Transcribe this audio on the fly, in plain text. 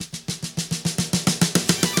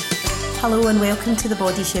Hello and welcome to the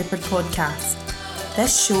Body Shepherd podcast.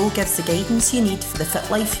 This show gives the guidance you need for the fit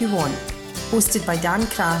life you want. Hosted by Dan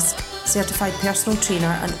Krask, certified personal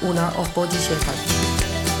trainer and owner of Body Shepherd.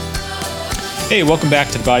 Hey, welcome back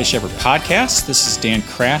to the Body Shepherd podcast. This is Dan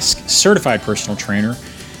Krask, certified personal trainer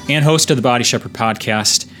and host of the Body Shepherd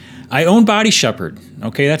podcast. I own Body Shepherd.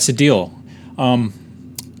 Okay, that's the deal.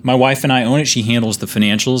 My wife and I own it. She handles the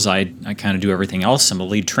financials. I kind of do everything else. I'm a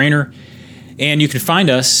lead trainer. And you can find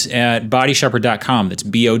us at bodyshepherd.com. That's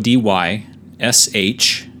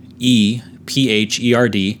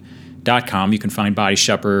BODYSHEPHERD.com. You can find Body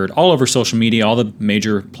Shepherd all over social media, all the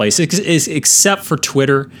major places, except for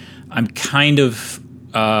Twitter. I'm kind of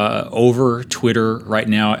over Twitter right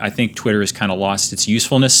now. I think Twitter has kind of lost its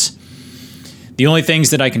usefulness. The only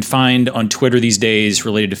things that I can find on Twitter these days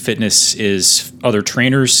related to fitness is other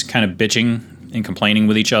trainers kind of bitching and complaining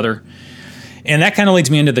with each other. And that kind of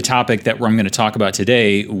leads me into the topic that I'm going to talk about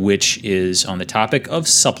today, which is on the topic of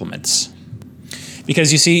supplements.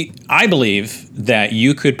 Because you see, I believe that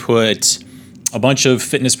you could put a bunch of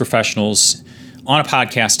fitness professionals on a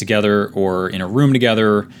podcast together or in a room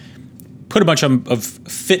together, put a bunch of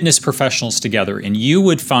fitness professionals together, and you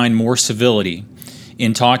would find more civility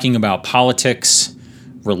in talking about politics,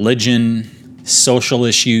 religion, social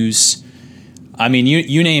issues. I mean,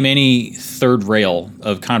 you name any third rail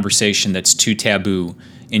of conversation that's too taboo,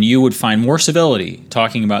 and you would find more civility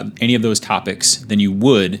talking about any of those topics than you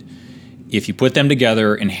would if you put them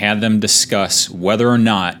together and had them discuss whether or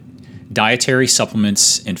not dietary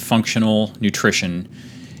supplements and functional nutrition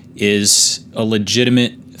is a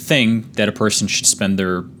legitimate thing that a person should spend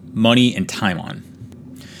their money and time on.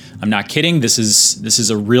 I'm not kidding. This is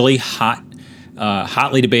a really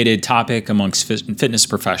hotly debated topic amongst fitness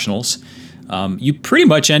professionals. You pretty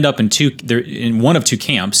much end up in one of two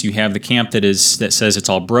camps. You have the camp that says it's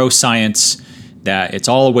all bro science, that it's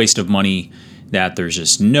all a waste of money, that there's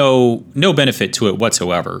just no benefit to it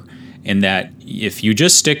whatsoever, and that if you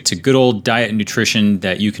just stick to good old diet and nutrition,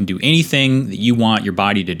 that you can do anything that you want your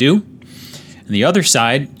body to do. And the other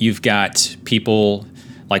side, you've got people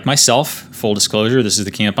like myself, full disclosure, this is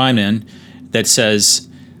the camp I'm in, that says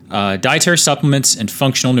dietary supplements and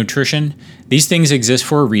functional nutrition, these things exist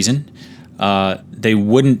for a reason. They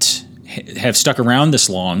wouldn't have stuck around this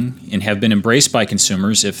long and have been embraced by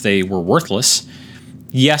consumers if they were worthless.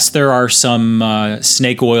 Yes, there are some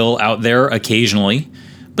snake oil out there occasionally,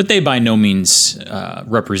 but they by no means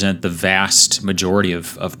represent the vast majority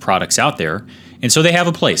of products out there. And so they have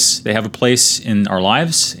a place. They have a place in our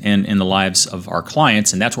lives and in the lives of our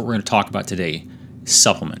clients, and that's what we're going to talk about today,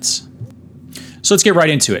 supplements. So let's get right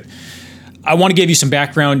into it. I want to give you some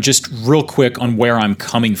background just real quick on where I'm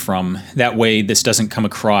coming from. That way this doesn't come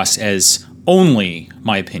across as only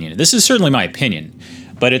my opinion. This is certainly my opinion,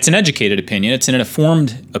 but it's an educated opinion. It's an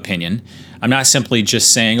informed opinion. I'm not simply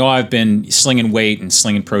just saying, I've been slinging weight and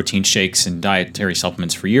slinging protein shakes and dietary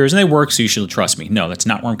supplements for years, and they work, so you should trust me. No, that's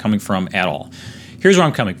not where I'm coming from at all. Here's where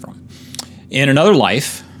I'm coming from. In another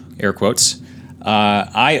life, air quotes,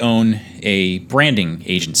 I own a branding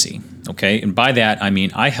agency. Okay, and by that, I mean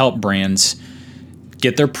I help brands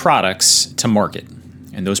get their products to market.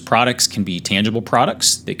 And those products can be tangible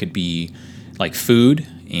products. They could be like food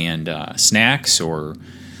and snacks or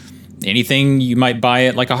anything you might buy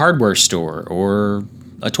at like a hardware store or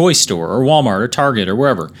a toy store or Walmart or Target or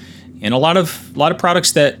wherever. And a lot of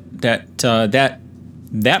products that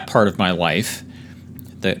part of my life,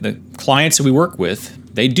 the clients that we work with,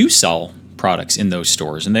 they do sell products in those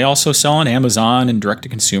stores, and they also sell on Amazon and direct to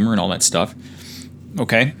consumer and all that stuff.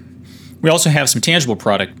 Okay, we also have some tangible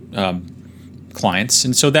product clients,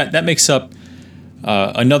 and so that makes up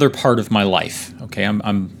another part of my life. Okay, I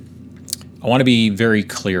want to be very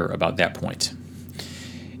clear about that point,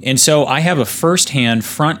 and so I have a firsthand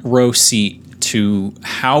front row seat to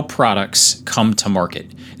how products come to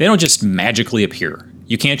market. They don't just magically appear.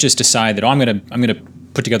 You can't just decide that I'm gonna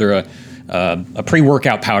put together a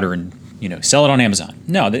pre-workout powder and sell it on Amazon.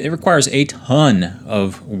 No, it requires a ton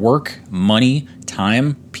of work, money,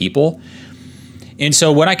 time, people. And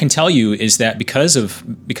so what I can tell you is that because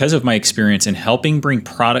of my experience in helping bring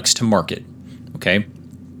products to market, okay,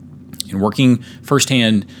 and working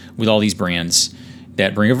firsthand with all these brands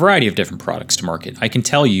that bring a variety of different products to market, I can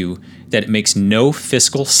tell you that it makes no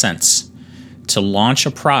fiscal sense to launch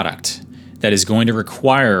a product that is going to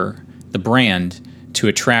require the brand to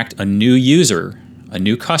attract a new user, a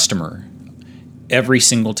new customer, every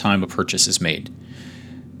single time a purchase is made.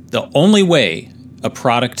 The only way a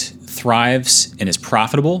product thrives and is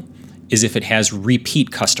profitable is if it has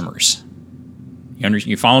repeat customers.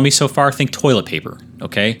 You follow me so far? Think toilet paper,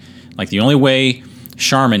 okay? Like the only way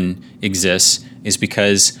Charmin exists is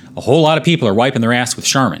because a whole lot of people are wiping their ass with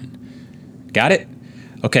Charmin. Got it?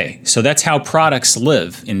 Okay, so that's how products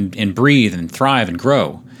live and breathe and thrive and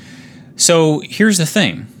grow. So here's the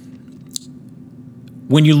thing.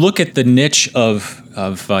 When you look at the niche of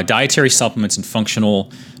dietary supplements and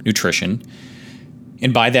functional nutrition,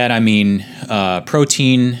 and by that I mean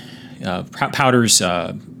protein, powders,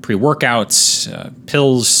 pre-workouts,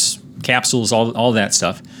 pills, capsules, all that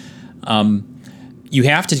stuff, you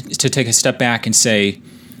have to take a step back and say,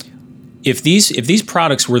 if these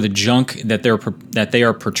products were the junk that they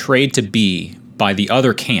are portrayed to be by the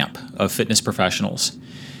other camp of fitness professionals,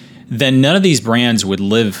 then none of these brands would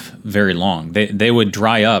live very long. They would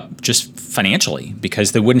dry up just financially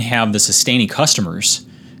because they wouldn't have the sustaining customers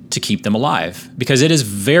to keep them alive, because it is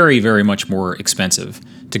very, very much more expensive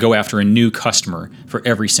to go after a new customer for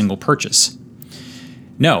every single purchase.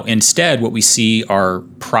 No, instead what we see are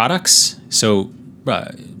products, so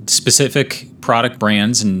specific product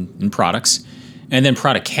brands and products, and then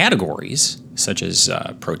product categories such as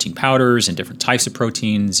protein powders and different types of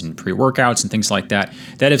proteins and pre-workouts and things like that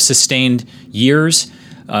have sustained years,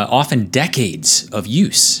 often decades of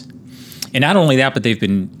use. And not only that, but they've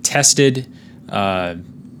been tested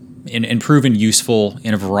and proven useful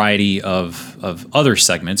in a variety of other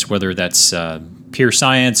segments, whether that's pure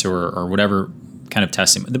science or whatever kind of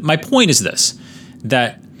testing. My point is this,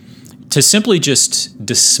 that to simply just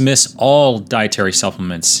dismiss all dietary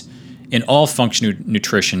supplements and all functional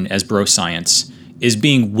nutrition as bro science is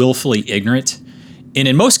being willfully ignorant, and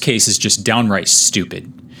in most cases just downright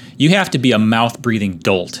stupid. You have to be a mouth-breathing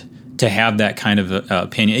dolt to have that kind of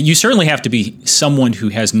opinion. You certainly have to be someone who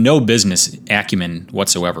has no business acumen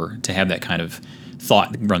whatsoever to have that kind of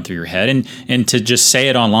thought run through your head, and to just say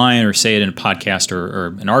it online or say it in a podcast or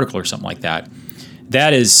an article or something like that.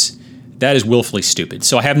 That is willfully stupid.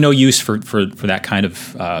 So I have no use for that kind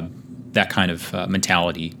of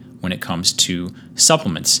mentality when it comes to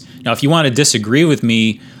supplements. Now, if you want to disagree with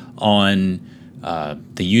me on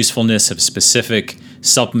the usefulness of specific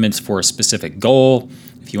supplements for a specific goal,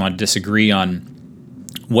 if you want to disagree on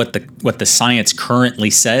what the science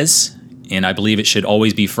currently says, and I believe it should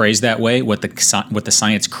always be phrased that way, what the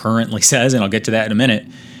science currently says, and I'll get to that in a minute.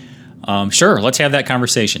 Sure, let's have that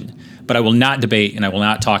conversation. But I will not debate, and I will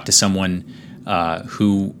not talk to someone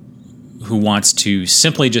who wants to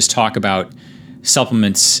simply just talk about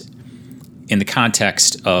supplements in the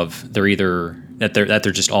context of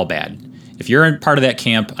they're just all bad. If you're in part of that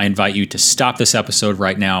camp, I invite you to stop this episode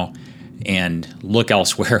right now and look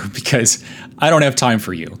elsewhere, because I don't have time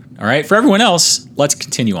for you. All right. For everyone else, let's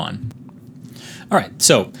continue on. All right.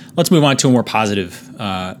 So let's move on to a more positive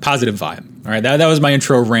vibe. All right. That was my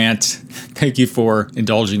intro rant. Thank you for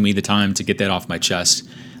indulging me the time to get that off my chest.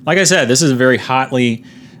 Like I said, this is a very hotly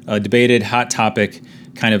debated, hot topic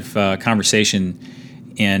kind of conversation,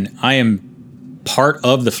 and I am part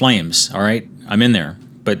of the flames. All right. I'm in there,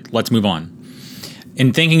 but let's move on.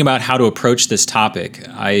 In thinking about how to approach this topic,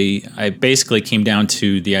 I basically came down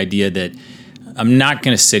to the idea that I'm not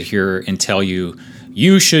going to sit here and tell you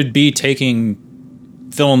should be taking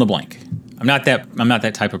fill in the blank. I'm not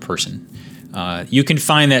that type of person. You can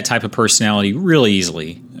find that type of personality really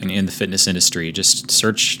easily in the fitness industry. Just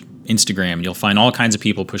search Instagram and you'll find all kinds of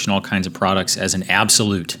people pushing all kinds of products as an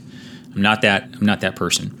absolute. I'm not that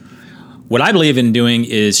person. What I believe in doing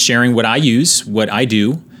is sharing what I use, what I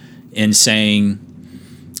do, and saying,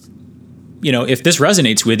 if this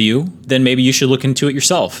resonates with you, then maybe you should look into it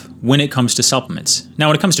yourself when it comes to supplements. Now,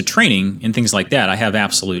 when it comes to training and things like that, I have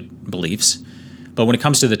absolute beliefs. But when it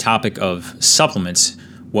comes to the topic of supplements,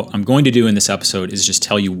 what I'm going to do in this episode is just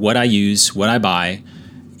tell you what I use, what I buy,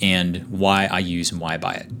 and why I use and why I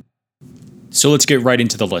buy it. So let's get right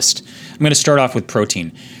into the list. I'm going to start off with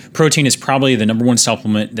protein. Protein is probably the number one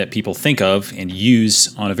supplement that people think of and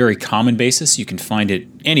use on a very common basis. You can find it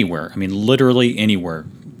anywhere. I mean, literally anywhere.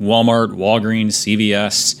 Walmart, Walgreens,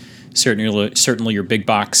 CVS, certainly your big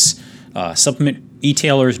box supplement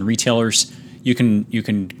e-tailers and retailers. You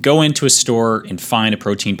can go into a store and find a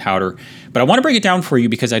protein powder. But I want to break it down for you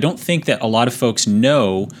because I don't think that a lot of folks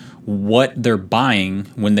know what they're buying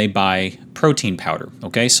when they buy protein powder.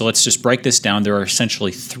 Okay, so let's just break this down. There are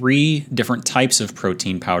essentially 3 different types of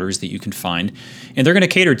protein powders that you can find, and they're going to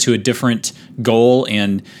cater to a different goal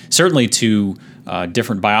and certainly to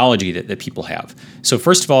different biology that people have. So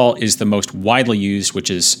first of all is the most widely used,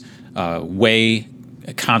 which is whey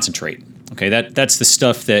concentrate. Okay, that's the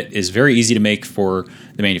stuff that is very easy to make for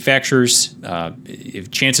the manufacturers.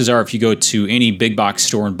 Chances are, if you go to any big box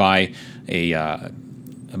store and buy a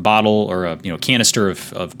bottle or a canister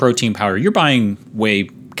of protein powder, you're buying whey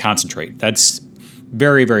concentrate. That's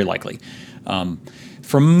very, very likely.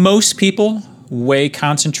 For most people, whey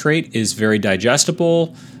concentrate is very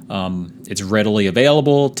digestible. It's readily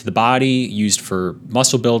available to the body, used for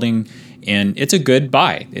muscle building, and it's a good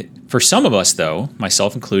buy. For some of us, though,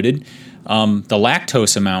 myself included, the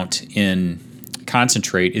lactose amount in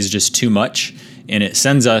concentrate is just too much, and it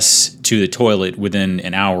sends us to the toilet within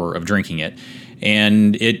an hour of drinking it.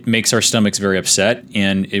 And it makes our stomachs very upset,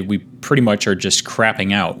 and we pretty much are just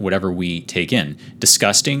crapping out whatever we take in.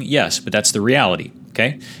 Disgusting? Yes, but that's the reality,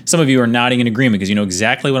 okay? Some of you are nodding in agreement because you know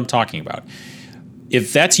exactly what I'm talking about.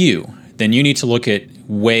 If that's you, then you need to look at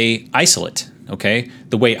whey isolate, okay?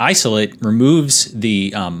 The whey isolate removes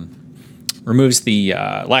the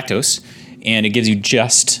lactose, and it gives you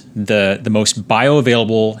just the most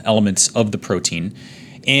bioavailable elements of the protein,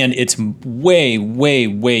 and it's way, way,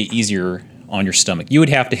 way easier on your stomach. You would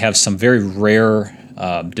have to have some very rare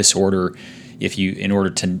disorder in order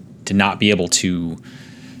to not be able to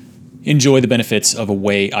enjoy the benefits of a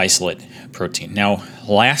whey isolate protein. Now,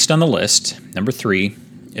 last on the list, number 3,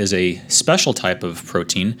 is a special type of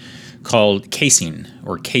protein called casein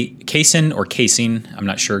or casein. I'm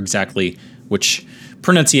not sure exactly which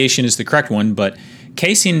pronunciation is the correct one, but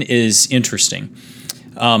casein is interesting.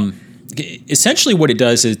 Essentially what it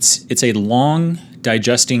does, it's a long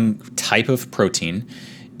digesting type of protein,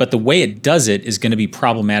 but the way it does it is going to be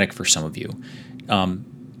problematic for some of you.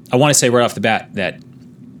 I want to say right off the bat that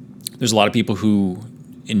there's a lot of people who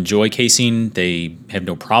enjoy casein. They have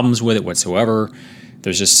no problems with it whatsoever.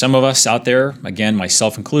 There's just some of us out there, again,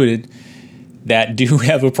 myself included, that do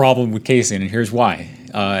have a problem with casein, and here's why.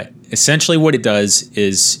 Essentially what it does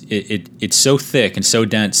is it's so thick and so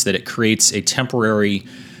dense that it creates a temporary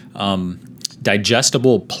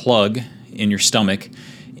digestible plug in your stomach,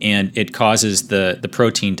 and it causes the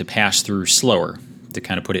protein to pass through slower, to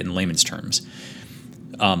kind of put it in layman's terms.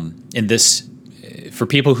 And this, for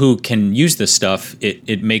people who can use this stuff,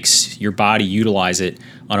 it makes your body utilize it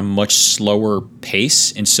on a much slower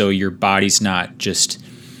pace, and so your body's not just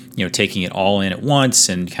taking it all in at once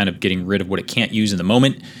and kind of getting rid of what it can't use in the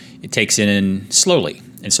moment. It takes it in slowly.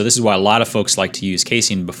 And so this is why a lot of folks like to use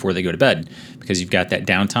casein before they go to bed, because you've got that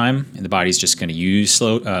downtime and the body's just going to use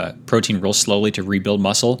protein real slowly to rebuild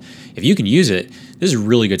muscle. If you can use it, this is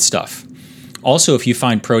really good stuff. Also, if you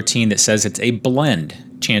find protein that says it's a blend,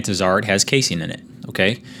 chances are it has casein in it,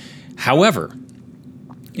 okay? However,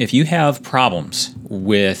 if you have problems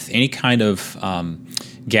with any kind of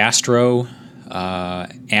gastro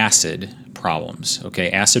acid problems,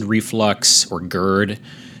 okay, acid reflux or GERD,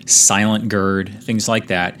 silent GERD, things like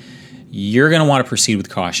that, you're going to want to proceed with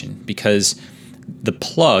caution, because the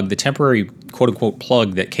plug, the temporary quote-unquote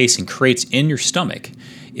plug that casein creates in your stomach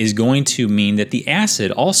is going to mean that the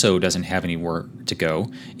acid also doesn't have anywhere to go,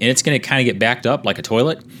 and it's going to kind of get backed up like a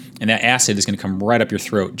toilet, and that acid is going to come right up your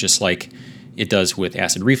throat just like it does with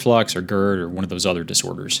acid reflux or GERD or one of those other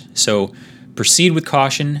disorders. So proceed with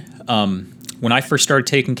caution. When I first started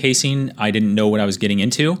taking casein, I didn't know what I was getting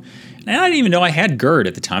into, and I didn't even know I had GERD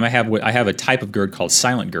at the time. I have a type of GERD called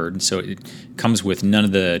silent GERD, and so it comes with none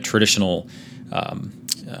of the traditional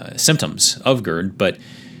symptoms of GERD, but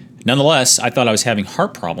nonetheless, I thought I was having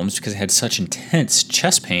heart problems because I had such intense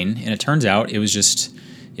chest pain, and it turns out it was just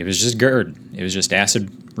GERD. It was just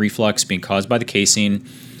acid reflux being caused by the casein,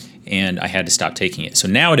 and I had to stop taking it. So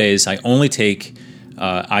nowadays, I only take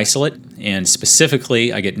isolate, and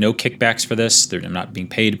specifically, I get no kickbacks for this. I'm not being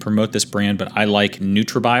paid to promote this brand, but I like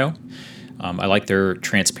NutraBio. I like their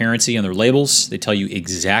transparency on their labels. They tell you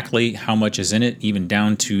exactly how much is in it, even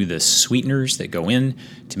down to the sweeteners that go in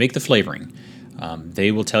to make the flavoring.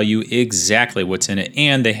 They will tell you exactly what's in it,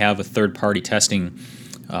 and they have a third-party testing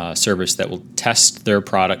service that will test their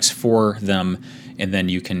products for them, and then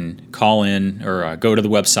you can call in or go to the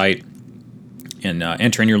website and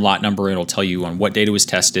enter in your lot number. It'll tell you on what date it was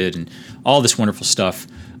tested and all this wonderful stuff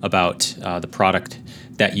about the product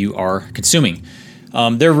that you are consuming.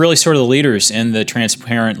 They're really sort of the leaders in the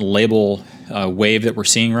transparent label wave that we're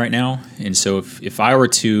seeing right now. And so if I were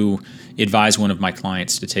to advise one of my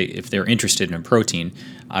clients to take, if they're interested in a protein,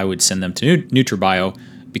 I would send them to NutraBio,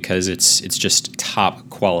 because it's just top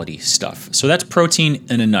quality stuff. So that's protein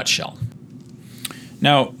in a nutshell.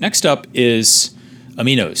 Now, next up is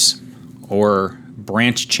aminos, or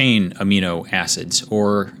branch chain amino acids,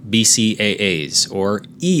 or BCAAs, or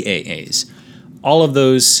EAAs. All of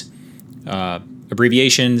those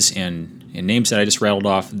abbreviations and names that I just rattled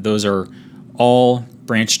off, those are all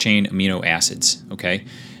branch chain amino acids, okay?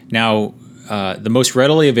 Now, the most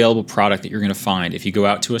readily available product that you're going to find if you go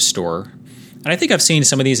out to a store, and I think I've seen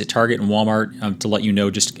some of these at Target and Walmart to let you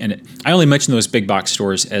know, I only mention those big box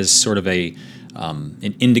stores as sort of an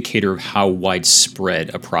indicator of how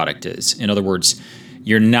widespread a product is. In other words,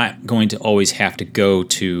 you're not going to always have to go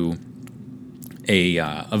to a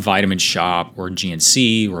vitamin shop or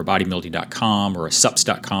GNC or a bodybuilding.com or a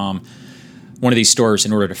sups.com, one of these stores,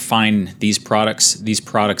 in order to find these products. These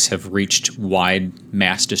products have reached wide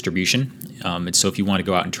mass distribution. And so if you want to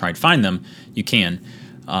go out and try and find them, you can.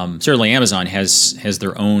 Certainly Amazon has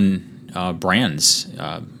their own brands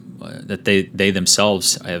that they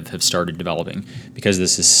themselves have started developing, because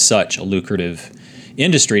this is such a lucrative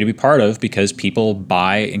industry to be part of, because people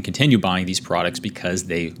buy and continue buying these products because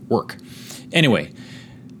they work. Anyway,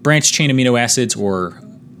 branched chain amino acids, or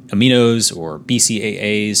aminos, or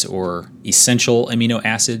BCAAs, or essential amino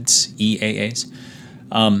acids, EAAs.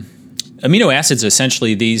 Amino acids,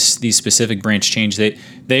 essentially these specific branch chains,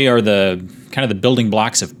 they are the kind of the building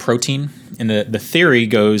blocks of protein. And the theory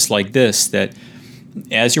goes like this, that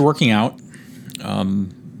as you're working out,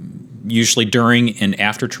 usually during and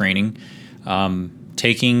after training,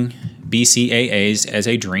 taking BCAAs as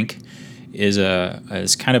a drink is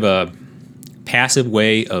kind of a passive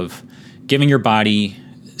way of giving your body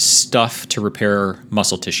stuff to repair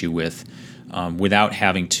muscle tissue with, without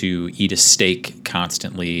having to eat a steak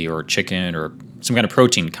constantly, or chicken, or some kind of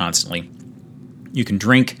protein constantly. You can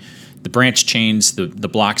drink the branch chains, the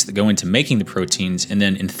blocks that go into making the proteins, and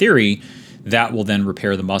then in theory, that will then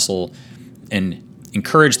repair the muscle and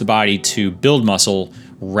encourage the body to build muscle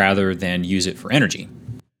rather than use it for energy.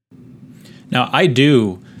 Now, I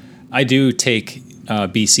do take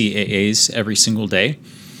BCAAs every single day.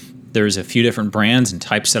 There's a few different brands and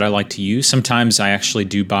types that I like to use. Sometimes I actually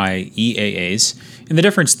do buy EAAs. And the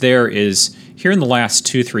difference there is, here in the last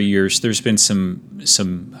 2-3 years, there's been some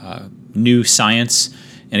new science.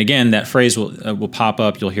 And again, that phrase will pop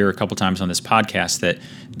up. You'll hear a couple times on this podcast that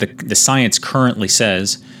the science currently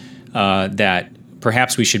says that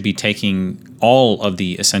perhaps we should be taking all of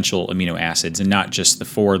the essential amino acids and not just the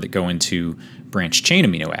 4 that go into branched chain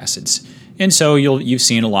amino acids. And so you've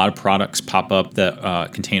seen a lot of products pop up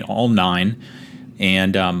that contain all 9,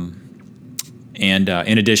 and in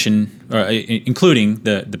addition, including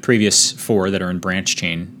the previous 4 that are in branched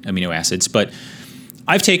chain amino acids. But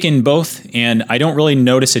I've taken both, and I don't really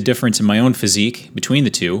notice a difference in my own physique between the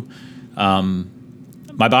two.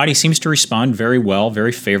 My body seems to respond very well,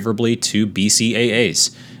 very favorably to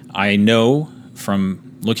BCAAs. I know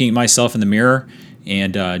from looking at myself in the mirror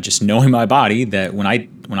and just knowing my body that when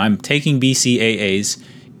I'm taking BCAAs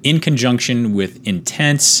in conjunction with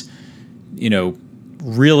intense,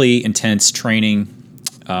 really intense training,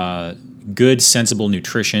 good sensible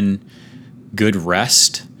nutrition, good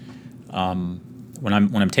rest, when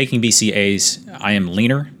I'm taking BCAAs, I am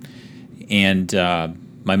leaner, and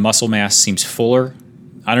my muscle mass seems fuller.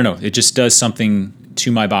 I don't know. It just does something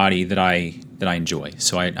to my body that I enjoy.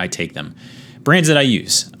 So I take them. Brands that I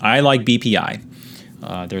use, I like BPI.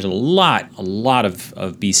 There's a lot of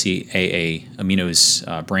BCAA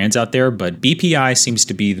aminos brands out there, but BPI seems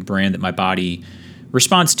to be the brand that my body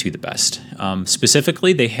responds to the best.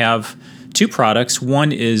 Specifically, they have 2 products.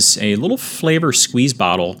 One is a little flavor squeeze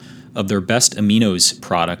bottle of their Best Aminos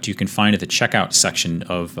product. You can find at the checkout section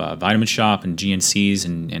of Vitamin Shop and GNCs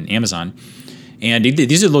and Amazon. And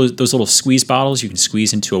these are those little squeeze bottles you can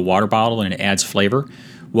squeeze into a water bottle, and it adds flavor.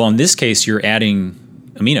 Well, in this case, you're adding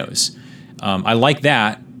aminos. I like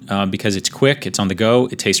that because it's quick, it's on the go,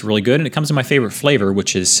 it tastes really good, and it comes in my favorite flavor,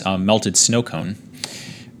 which is melted snow cone.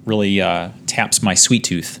 Really taps my sweet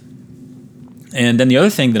tooth. And then the other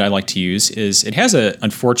thing that I like to use is, it has an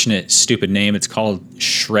unfortunate, stupid name. It's called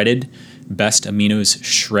Shredded, Best Aminos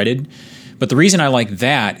Shredded. But the reason I like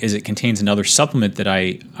that is it contains another supplement that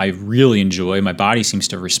I really enjoy. My body seems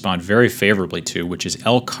to respond very favorably to, which is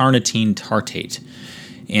L-carnitine tartrate.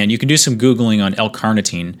 And you can do some Googling on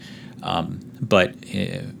L-carnitine, but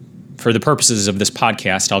for the purposes of this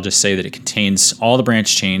podcast, I'll just say that it contains all the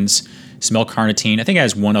branch chains, some L-carnitine. I think it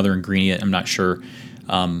has one other ingredient, I'm not sure.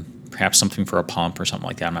 Perhaps something for a pump or something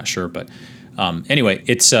like that, I'm not sure. But anyway,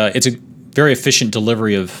 it's a very efficient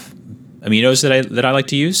delivery of aminos that I like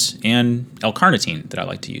to use, and L-carnitine that I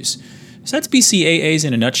like to use. So that's BCAAs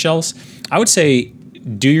in a nutshell. I would say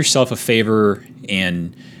do yourself a favor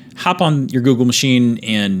and hop on your Google machine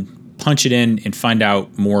and punch it in and find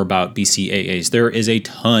out more about BCAAs. There is a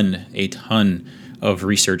ton of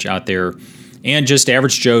research out there, and just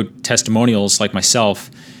average Joe testimonials like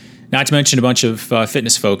myself, not to mention a bunch of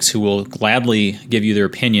fitness folks who will gladly give you their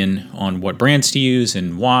opinion on what brands to use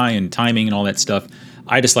and why and timing and all that stuff.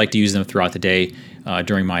 I just like to use them throughout the day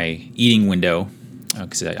during my eating window,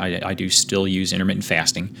 because I do still use intermittent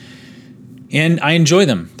fasting. And I enjoy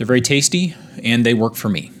them. They're very tasty, and they work for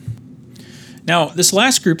me. Now, this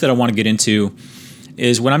last group that I want to get into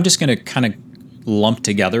is what I'm just going to kind of lump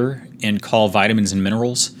together and call vitamins and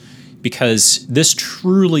minerals, because this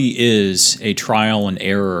truly is a trial and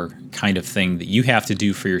error kind of thing that you have to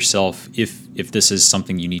do for yourself if this is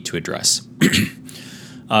something you need to address.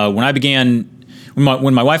 When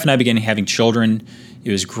my wife and I began having children,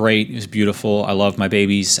 it was great. It was beautiful. I love my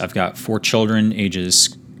babies. I've got 4 children,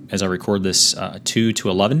 ages, as I record this, 2 to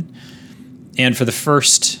 11. And for the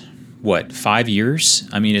first, 5 years,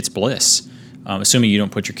 I mean, it's bliss, assuming you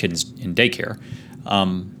don't put your kids in daycare.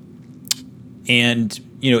 And,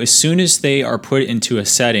 as soon as they are put into a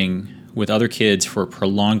setting with other kids for a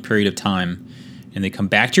prolonged period of time and they come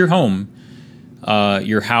back to your home,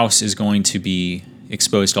 your house is going to be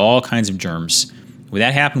exposed to all kinds of germs. When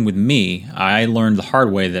that happened with me, I learned the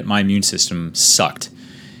hard way that my immune system sucked.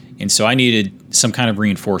 And so I needed some kind of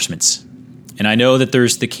reinforcements. And I know that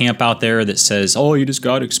there's the camp out there that says, oh, you just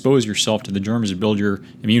got to expose yourself to the germs to build your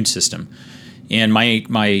immune system. And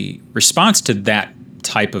my response to that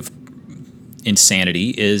type of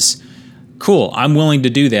insanity is, cool, I'm willing to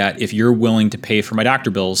do that if you're willing to pay for my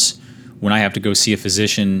doctor bills when I have to go see a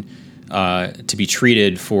physician to be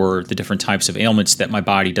treated for the different types of ailments that my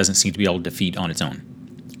body doesn't seem to be able to defeat on its own.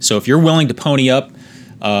 So if you're willing to pony up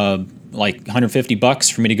like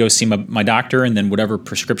 $150 for me to go see my doctor, and then whatever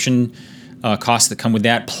prescription costs that come with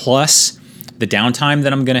that, plus the downtime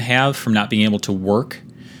that I'm going to have from not being able to work,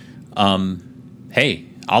 hey,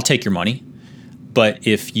 I'll take your money. But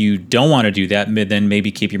if you don't want to do that, then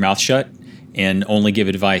maybe keep your mouth shut and only give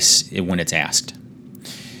advice when it's asked.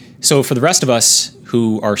 So for the rest of us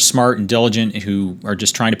who are smart and diligent and who are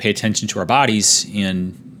just trying to pay attention to our bodies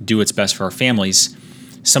and do what's best for our families,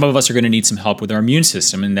 some of us are going to need some help with our immune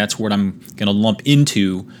system, and that's what I'm going to lump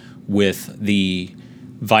into with the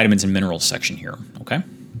vitamins and minerals section here, okay?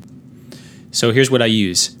 So here's what I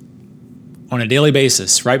use. On a daily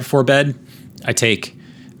basis, right before bed, I take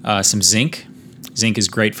some zinc. Zinc is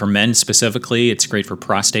great for men specifically. It's great for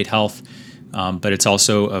prostate health, but it's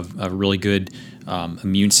also a really good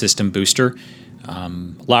immune system booster. A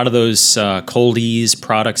lot of those cold ease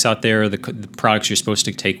products out there, the products you're supposed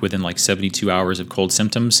to take within like 72 hours of cold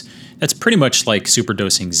symptoms, that's pretty much like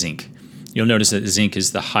superdosing zinc. You'll notice that zinc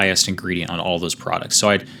is the highest ingredient on all those products. So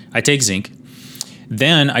I take zinc.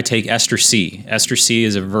 Then I take Ester C. Ester C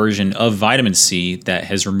is a version of vitamin C that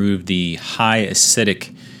has removed the high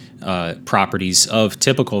acidic properties of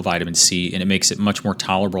typical vitamin C, and it makes it much more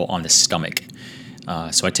tolerable on the stomach.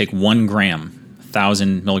 So I take 1 gram,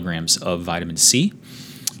 1,000 milligrams of vitamin C.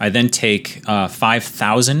 I then take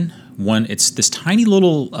 5,000. It's this tiny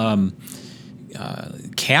little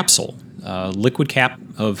capsule, liquid cap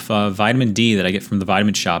of vitamin D that I get from the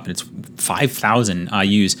vitamin shop, and it's 5,000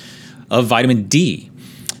 IUs of vitamin D.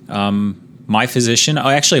 My physician,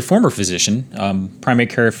 actually a former physician, primary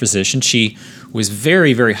care physician, she was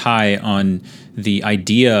very, very high on the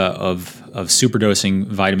idea of superdosing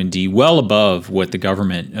vitamin D, well above what the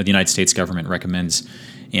government, the United States government, recommends.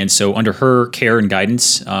 And so under her care and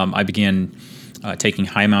guidance, I began taking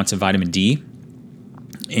high amounts of vitamin D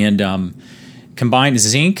and combined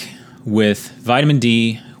zinc with vitamin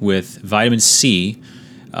D with vitamin C.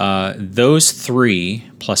 Those 3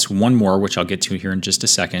 plus 1 more, which I'll get to here in just a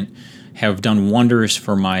second, have done wonders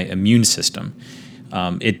for my immune system.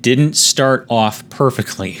 It didn't start off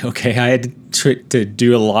perfectly, okay? I had to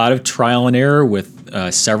do a lot of trial and error with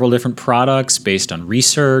several different products based on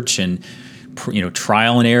research and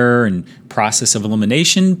trial and error and process of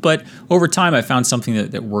elimination, but over time I found something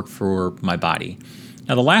that worked for my body.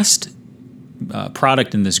 Now the last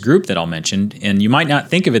product in this group that I'll mention, and you might not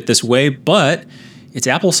think of it this way, but it's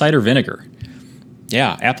apple cider vinegar.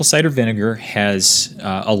 Yeah, apple cider vinegar has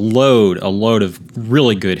a load of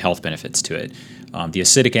really good health benefits to it. The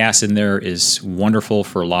acidic acid in there is wonderful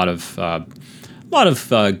for a lot of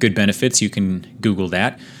good benefits. You can Google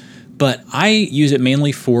that. But I use it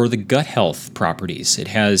mainly for the gut health properties. It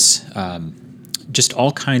has just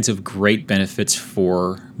all kinds of great benefits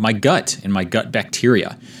for my gut and my gut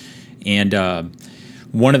bacteria. And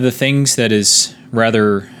one of the things that is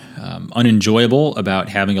rather unenjoyable about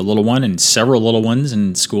having a little one and several little ones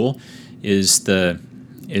in school is the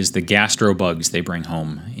gastro bugs they bring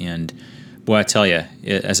home. And boy, I tell you,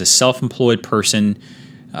 as a self-employed person,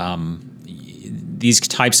 these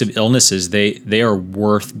types of illnesses, they are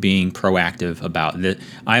worth being proactive about.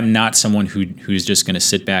 I'm not someone who's just going to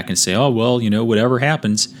sit back and say, oh, well, whatever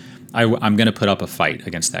happens, I'm going to put up a fight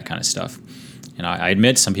against that kind of stuff. And I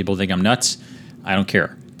admit some people think I'm nuts. I don't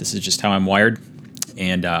care. This is just how I'm wired,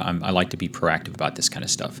 and I like to be proactive about this kind of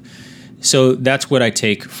stuff. So that's what I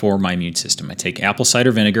take for my immune system. I take apple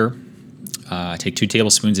cider vinegar. I take 2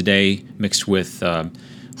 tablespoons a day mixed with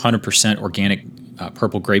 100% organic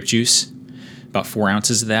purple grape juice, about 4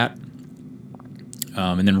 ounces of that.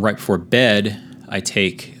 And then right before bed, I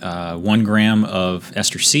take 1 gram of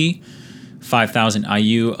ester C, 5,000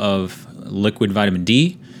 IU of liquid vitamin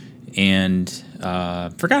D, and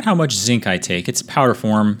forgot how much zinc I take. It's powder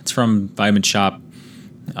form. It's from Vitamin Shop.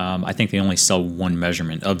 I think they only sell 1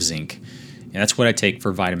 measurement of zinc. And that's what I take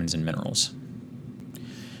for vitamins and minerals.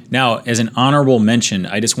 Now, as an honorable mention,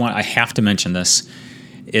 I have to mention this.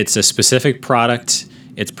 It's a specific product.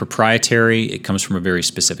 It's proprietary. It comes from a very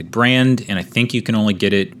specific brand, and I think you can only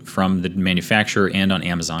get it from the manufacturer and on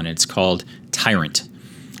Amazon. It's called Tyrant.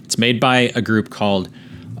 It's made by a group called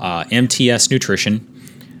MTS Nutrition.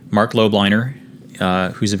 Mark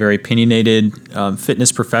Lobliner, who's a very opinionated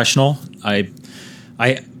fitness professional. I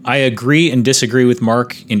agree and disagree with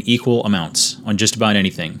Mark in equal amounts on just about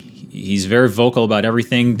anything. He's very vocal about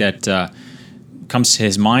everything that comes to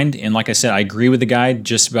his mind. And like I said, I agree with the guy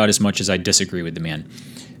just about as much as I disagree with the man.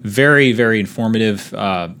 Very, very informative,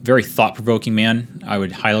 very thought-provoking man. I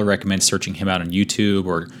would highly recommend searching him out on YouTube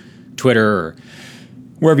or Twitter or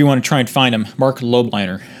wherever you want to try and find him. Mark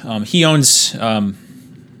Lobliner. He owns,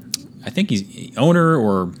 I think he's owner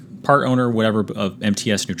or part owner, whatever, of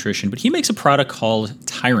MTS Nutrition, but he makes a product called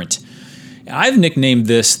Tyrant. I've nicknamed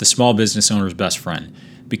this the small business owner's best friend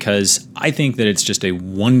because I think that it's just a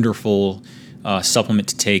wonderful supplement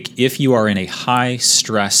to take if you are in a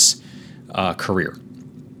high-stress career.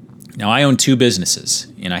 Now, I own 2 businesses,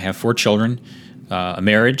 and I have 4 children, a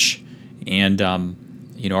marriage, and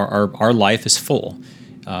our life is full.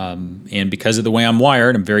 And because of the way I'm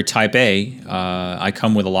wired, I'm very type A, I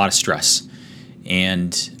come with a lot of stress.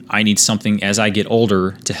 And I need something as I get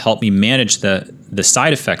older to help me manage the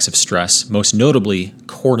side effects of stress, most notably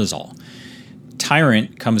cortisol.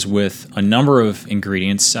 Tyrant comes with a number of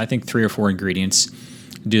ingredients, I think 3 or 4 ingredients.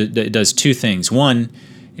 It does 2 things. One,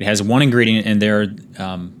 it has 1 ingredient in there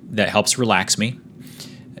that helps relax me.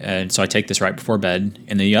 And so I take this right before bed.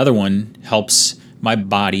 And the other one helps my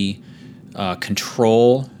body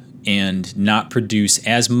control and not produce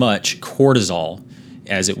as much cortisol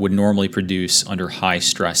as it would normally produce under high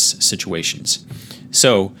stress situations.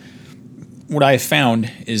 So what I have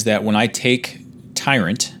found is that when I take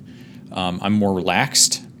Tyrant, I'm more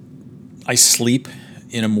relaxed. I sleep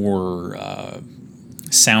in a more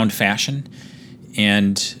sound fashion,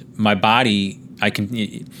 and my body,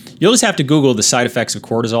 you'll just have to Google the side effects of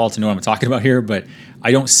cortisol to know what I'm talking about here, but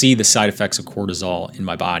I don't see the side effects of cortisol in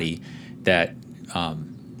my body that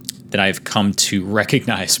I've come to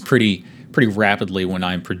recognize pretty rapidly when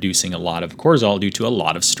I'm producing a lot of cortisol due to a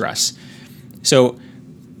lot of stress. So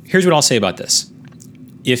here's what I'll say about this.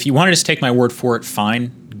 If you want to just take my word for it,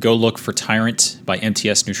 fine. Go look for Tyrant by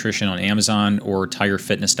MTS Nutrition on Amazon or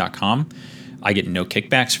tigerfitness.com. I get no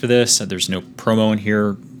kickbacks for this. There's no promo in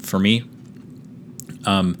here for me.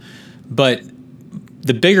 But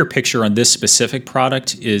the bigger picture on this specific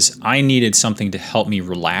product is I needed something to help me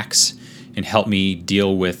relax and help me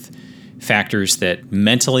deal with factors that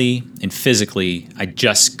mentally and physically I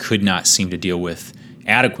just could not seem to deal with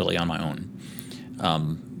adequately on my own.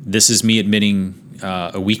 This is me admitting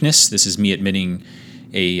a weakness. This is me admitting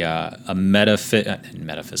a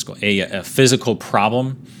physical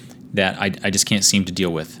problem that I just can't seem to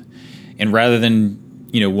deal with. And rather than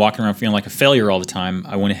walking around feeling like a failure all the time,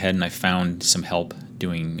 I went ahead and I found some help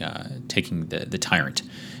taking the Tyrant.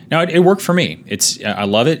 Now it worked for me. I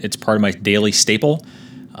love it. It's part of my daily staple.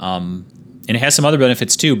 And it has some other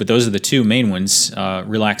benefits too, but those are the 2 main ones,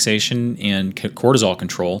 relaxation and cortisol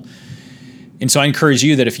control. And so I encourage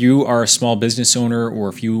you that if you are a small business owner or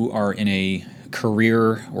if you are in a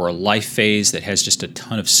career or a life phase that has just a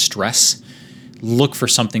ton of stress, look for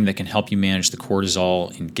something that can help you manage the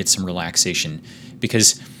cortisol and get some relaxation,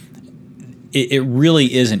 because it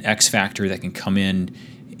really is an X factor that can come in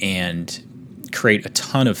and create a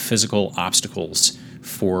ton of physical obstacles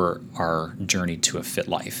for our journey to a fit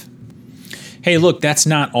life. Hey, look, that's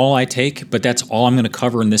not all I take, but that's all I'm going to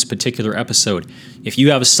cover in this particular episode. If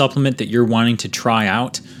you have a supplement that you're wanting to try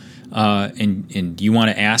out and you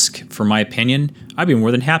want to ask for my opinion, I'd be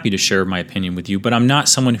more than happy to share my opinion with you, but I'm not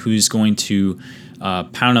someone who's going to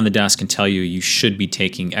pound on the desk and tell you should be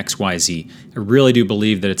taking X, Y, Z. I really do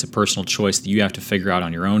believe that it's a personal choice that you have to figure out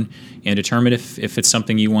on your own and determine if it's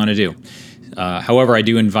something you want to do. However, I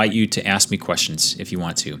do invite you to ask me questions if you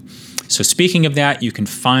want to. So speaking of that, you can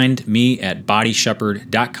find me at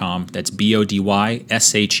bodyshepherd.com. That's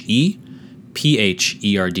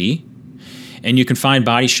BODYSHEPHERD. And you can find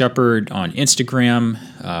Body Shepherd on Instagram,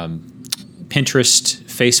 Pinterest,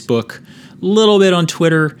 Facebook, a little bit on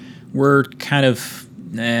Twitter. We're kind of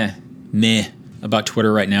meh about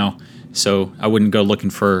Twitter right now, so I wouldn't go looking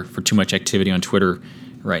for too much activity on Twitter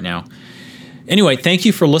right now. Anyway, thank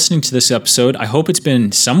you for listening to this episode. I hope it's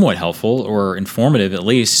been somewhat helpful or informative, at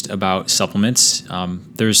least, about supplements.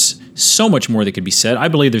 There's so much more that could be said. I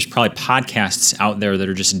believe there's probably podcasts out there that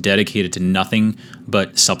are just dedicated to nothing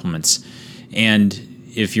but supplements. And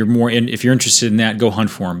if you're interested in that, go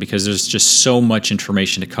hunt for them, because there's just so much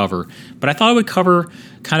information to cover. But I thought I would cover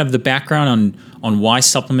kind of the background on why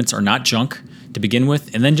supplements are not junk to begin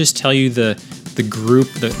with, and then just tell you the group,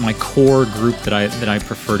 my core group that I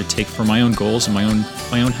prefer to take for my own goals and my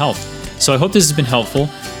own health. So I hope this has been helpful.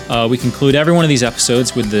 We conclude every one of these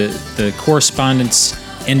episodes with the correspondence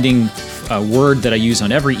ending word that I use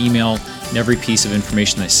on every email and every piece of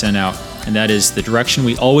information that I send out, and that is: the direction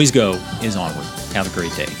we always go is onward. Have a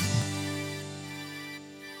great day.